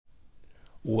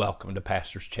Welcome to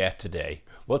Pastor's Chat today.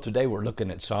 Well, today we're looking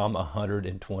at Psalm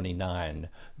 129,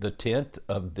 the 10th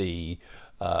of the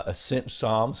Ascent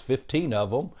Songs, 15 of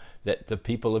them, that the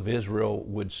people of Israel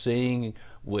would sing,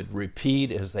 would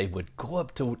repeat as they would go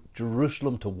up to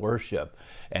Jerusalem to worship.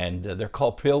 And they're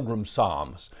called Pilgrim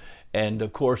Psalms. And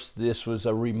of course, this was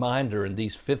a reminder in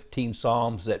these 15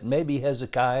 Psalms that maybe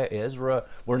Hezekiah, Ezra,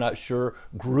 we're not sure,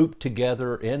 grouped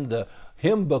together in the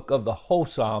hymn book of the whole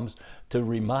Psalms to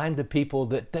remind the people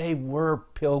that they were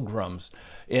pilgrims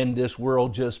in this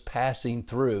world just passing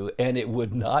through, and it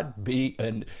would not be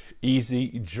an easy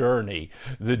journey.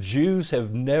 The Jews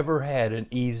have never had an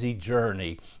easy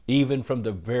journey, even from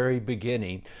the very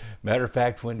beginning. Matter of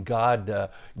fact, when God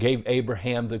gave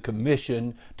Abraham the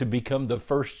commission to become the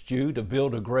first Jew to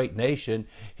build a great nation,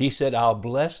 he said, I'll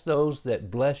bless those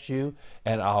that bless you,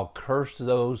 and I'll curse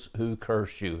those who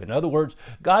curse you. In other words,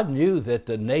 God knew that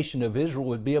the nation of Israel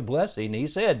would be a blessing. He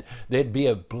said there'd be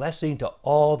a blessing to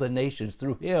all the nations.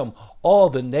 Through him, all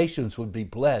the nations would be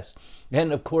blessed.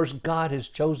 And of course, God has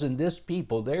chosen this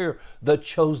people. They're the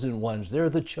chosen ones. They're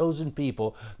the chosen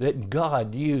people that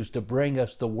God used to bring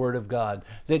us the Word of God,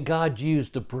 that God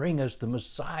used to bring us the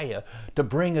Messiah, to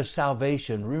bring us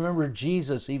salvation. Remember,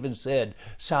 Jesus even said,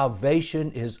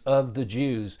 salvation is of the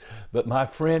Jews. But my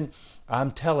friend,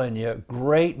 I'm telling you,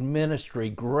 great ministry,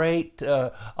 great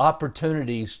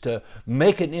opportunities to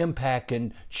make an impact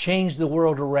and change the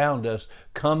world around us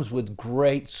comes with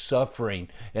great suffering.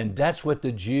 And that's what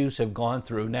the Jews have gone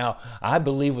through. Now, I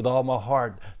believe with all my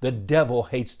heart, the devil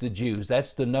hates the Jews.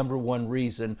 That's the number one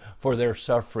reason for their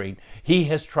suffering. He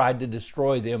has tried to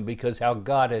destroy them because how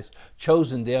God has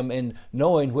chosen them and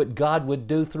knowing what God would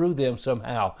do through them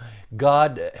somehow.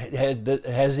 God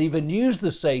has even used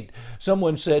the Satan.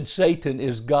 Someone said Satan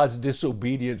is God's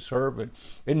disobedient servant.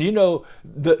 And you know,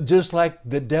 just like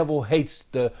the devil hates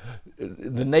the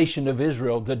nation of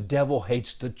Israel, the devil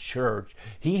hates the church.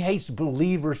 He hates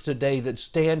believers today that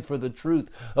stand for the truth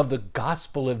of the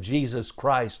gospel of Jesus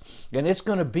Christ. And it's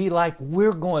going to be like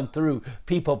we're going through,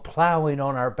 people plowing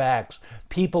on our backs,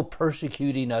 people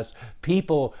persecuting us,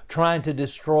 people trying to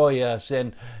destroy us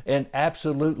and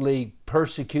absolutely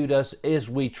persecute us as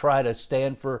we try to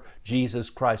stand for Jesus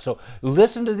Christ. So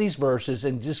listen to these verses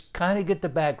and just kind of get the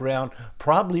background,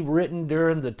 probably written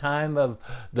during the time of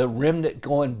the remnant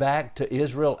going back to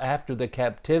Israel after the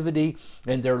captivity,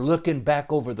 and they're looking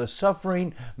back over the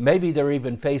suffering. Maybe they're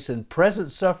even facing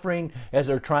present suffering as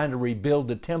they're trying to rebuild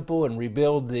the temple and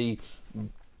rebuild the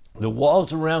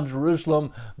walls around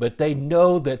Jerusalem, but they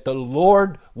know that the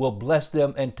Lord will bless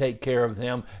them and take care of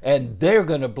them, and they're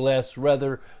going to bless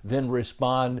rather than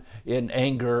respond in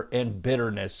anger and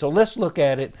bitterness. So let's look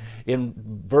at it in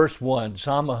verse 1,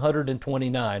 Psalm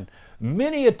 129.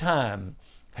 Many a time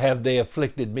have they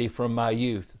afflicted me from my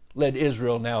youth. Let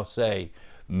Israel now say,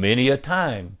 many a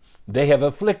time they have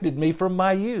afflicted me from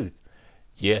my youth,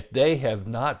 yet they have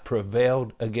not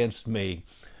prevailed against me.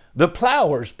 The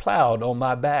plowers plowed on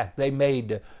my back. They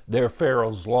made their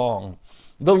furrows long.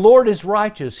 The Lord is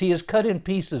righteous. He has cut in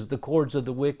pieces the cords of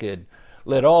the wicked.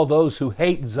 Let all those who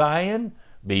hate Zion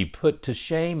be put to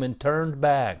shame and turned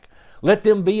back. Let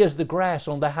them be as the grass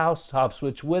on the housetops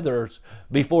which withers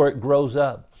before it grows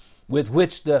up, with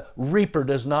which the reaper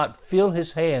does not fill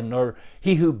his hand, nor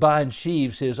he who binds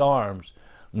sheaves his arms.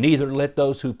 Neither let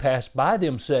those who pass by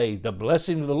them say, the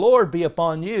blessing of the Lord be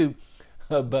upon you.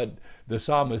 But the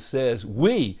psalmist says,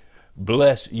 we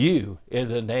bless you in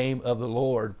the name of the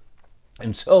Lord.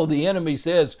 And so the enemy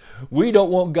says, we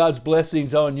don't want God's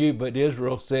blessings on you, but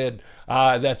Israel said,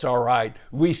 that's all right.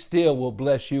 We still will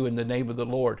bless you in the name of the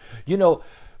Lord. You know,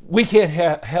 we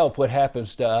can't help what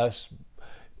happens to us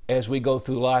as we go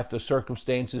through life, the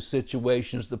circumstances,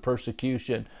 situations, the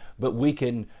persecution, but we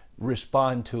can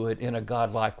respond to it in a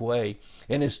godlike way.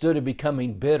 And instead of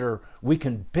becoming bitter, we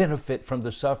can benefit from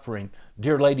the suffering.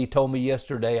 Dear lady told me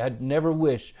yesterday, I'd never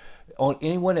wish on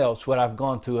anyone else what I've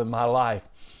gone through in my life.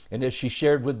 And as she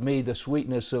shared with me the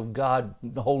sweetness of God,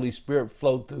 the Holy Spirit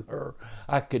flowed through her.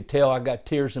 I could tell I got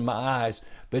tears in my eyes,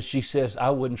 but she says, I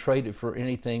wouldn't trade it for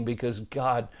anything because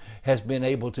God has been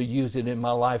able to use it in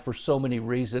my life for so many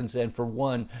reasons, and for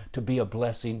one, to be a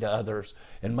blessing to others.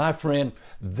 And my friend,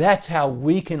 that's how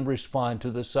we can respond to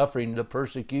the suffering, the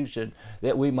persecution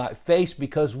that we might face,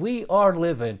 because we are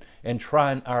living and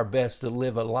trying our best to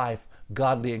live a life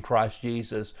godly in Christ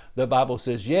Jesus. The Bible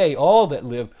says, yea, all that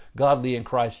live godly in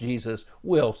Christ Jesus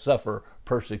will suffer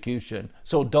persecution.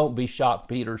 So don't be shocked,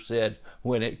 Peter said,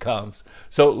 when it comes.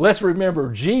 So let's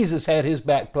remember, Jesus had his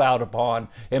back plowed upon,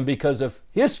 and because of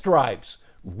his stripes,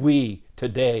 we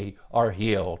today are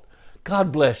healed.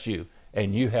 God bless you,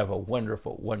 and you have a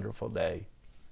wonderful, wonderful day.